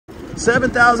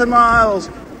7,000 miles.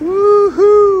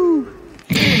 Woohoo!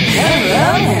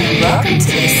 Hello and welcome to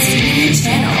the CB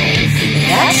channel.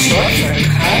 That's short for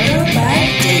Cargo Bike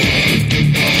Daily.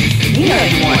 You know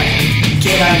you want to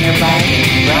get on your bike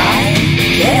and ride,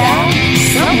 get out,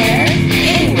 somewhere,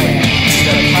 anywhere. To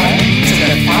the park, to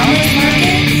the farmer's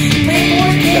market, play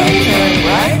board games, or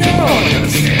ride the roller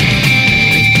coaster.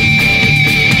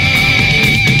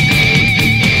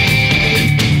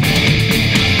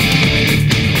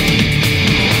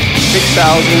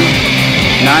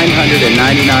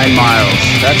 6,999 miles.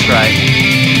 That's right.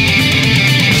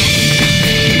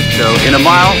 So in a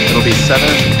mile, it'll be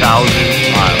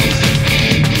 7,000 miles.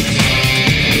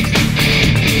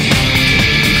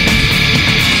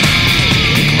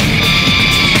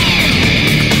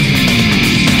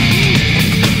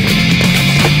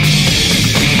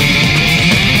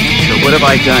 So what have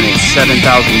I done in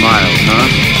 7,000 miles, huh?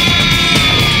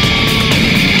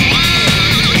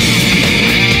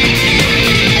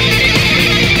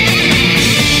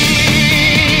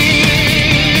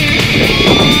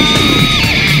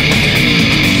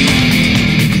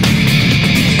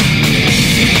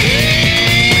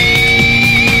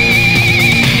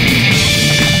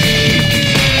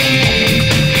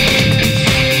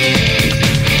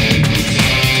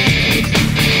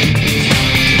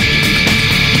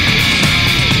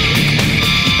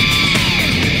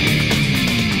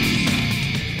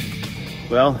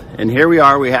 Well, and here we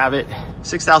are, we have it,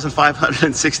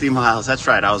 6,560 miles. That's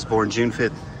right, I was born June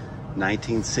 5th,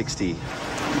 1960.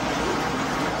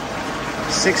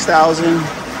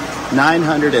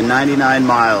 6,999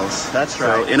 miles. That's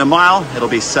right. So in a mile, it'll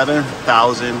be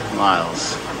 7,000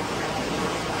 miles.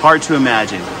 Hard to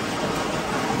imagine.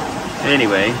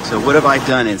 Anyway, so what have I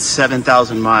done in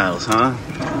 7,000 miles, huh?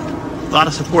 A lot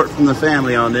of support from the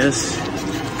family on this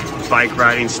bike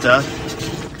riding stuff.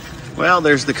 Well,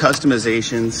 there's the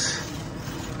customizations.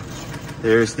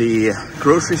 There's the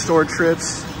grocery store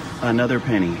trips. Another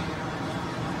penny.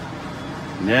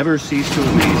 Never cease to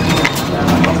amaze me.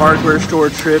 The hardware store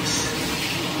trips.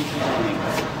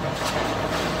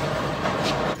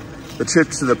 The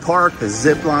trips to the park, the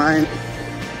zip line.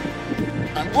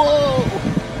 Whoa!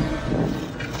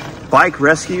 Bike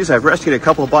rescues. I've rescued a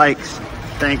couple bikes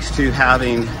thanks to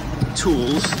having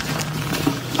tools.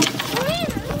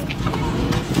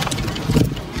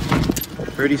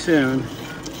 Pretty soon.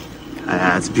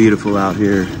 It's beautiful out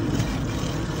here.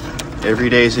 Every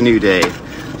day is a new day.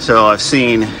 So I've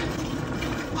seen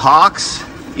hawks,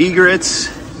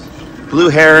 egrets, blue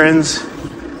herons,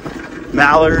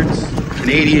 mallards,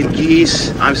 Canadian geese.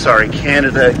 I'm sorry,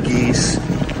 Canada geese.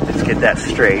 Let's get that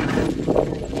straight.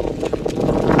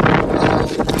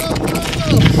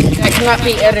 That cannot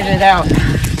be edited out.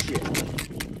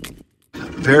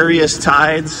 Various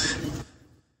tides.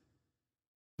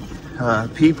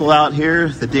 People out here,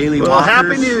 the daily walkers.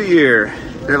 Happy New Year.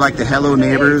 They're like the hello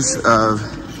neighbors of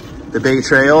the Bay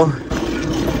Trail.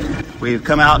 We've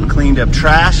come out and cleaned up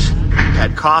trash,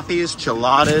 had coffees,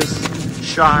 chiladas,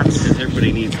 shots. Because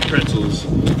everybody needs pretzels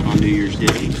on New Year's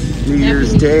Day. New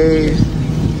Year's Day,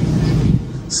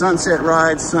 sunset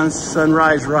rides,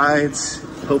 sunrise rides.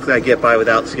 Hopefully I get by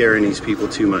without scaring these people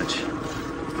too much.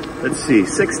 Let's see,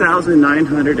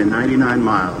 6,999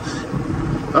 miles.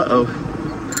 Uh-oh.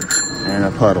 And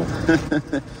a puddle.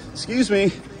 Excuse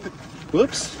me.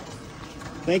 Whoops.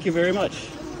 Thank you very much.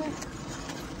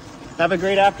 Have a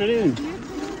great afternoon.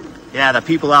 Yeah, the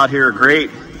people out here are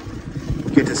great.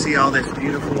 Get to see all this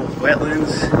beautiful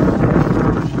wetlands.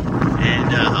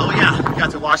 And oh yeah,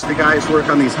 got to watch the guys work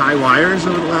on these high wires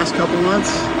over the last couple months.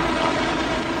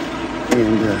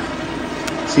 And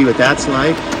see what that's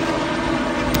like.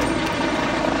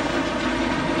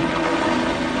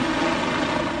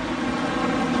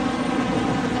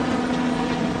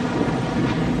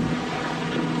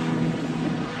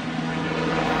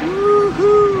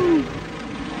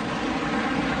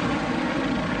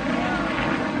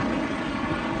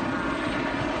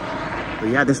 But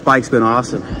yeah, this bike's been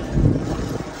awesome. Come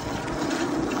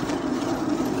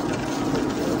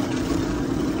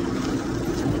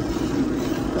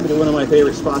to one of my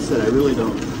favorite spots that I really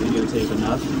don't videotape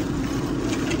enough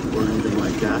or anything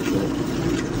like that, but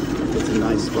it's a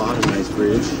nice spot, a nice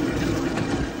bridge.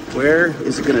 Where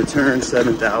is it going to turn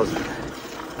 7,000?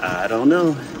 I don't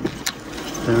know.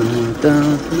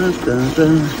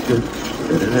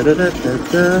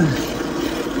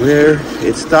 Where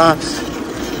it stops,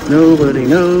 nobody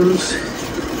knows.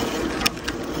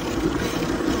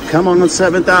 Come on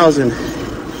 7,000.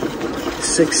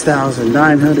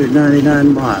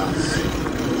 6,999 miles.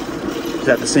 Is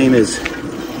that the same as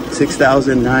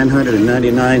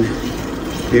 6,999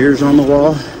 beers on the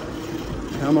wall?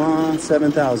 Come Come on,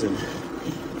 7,000.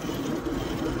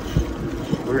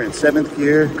 We're in 7th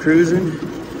gear, cruising.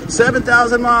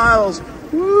 7,000 miles.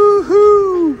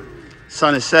 Woohoo!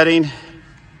 Sun is setting.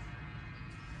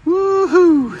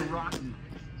 Woohoo!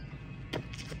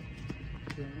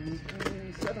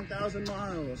 7,000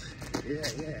 miles.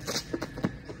 Yeah.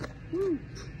 Woo.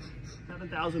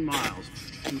 7,000 miles.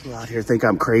 People out here think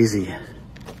I'm crazy,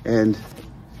 and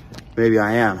maybe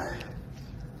I am.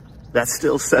 That's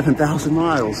still 7,000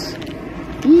 miles.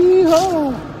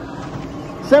 Yee-haw!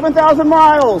 7,000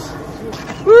 miles.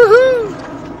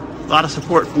 Woohoo! A lot of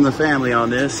support from the family on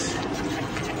this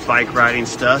bike riding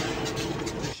stuff.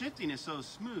 The shifting is so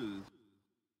smooth.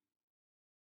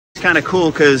 It's kind of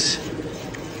cool because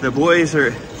the boys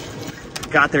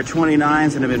got their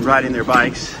 29s and have been riding their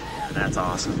bikes. That's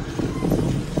awesome.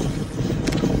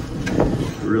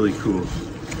 Really cool.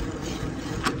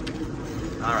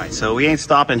 All right, so we ain't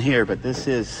stopping here, but this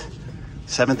is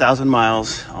 7,000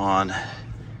 miles on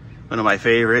one of my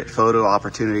favorite photo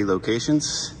opportunity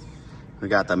locations. We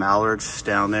got the Mallards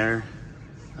down there,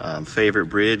 favorite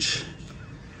bridge.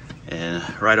 And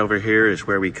right over here is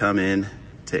where we come in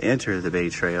to enter the Bay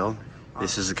Trail.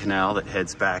 This is a canal that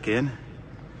heads back in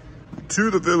to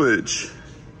the village.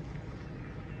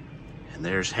 And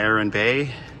there's Heron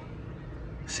Bay,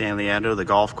 San Leandro, the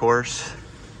golf course.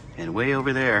 And way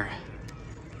over there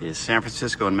is San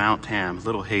Francisco and Mount Tam. A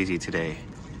little hazy today.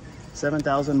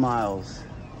 7,000 miles.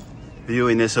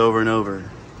 Viewing this over and over.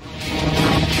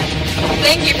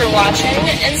 Thank you for watching,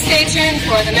 and stay tuned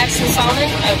for the next installment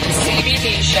of the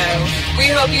CBD Show. We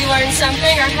hope you learned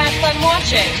something or had fun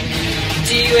watching.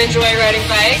 Do you enjoy riding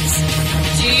bikes?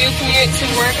 Do you commute to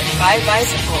work by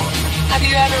bicycle? Have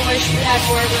you ever wished you had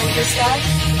more room for stuff?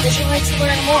 Would you like to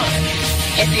learn more?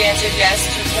 If you answered yes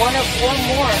to one or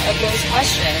more of those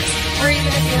questions, or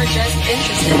even if you are just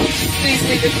interested, please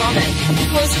leave a comment,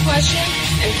 post a question,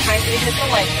 and kindly hit the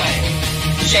like button.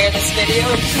 Share this video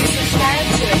and please subscribe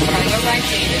to the Cargo Ride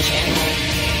Data channel.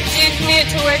 Do you commute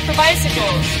to work for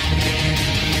bicycles?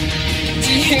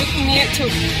 Do you commute to...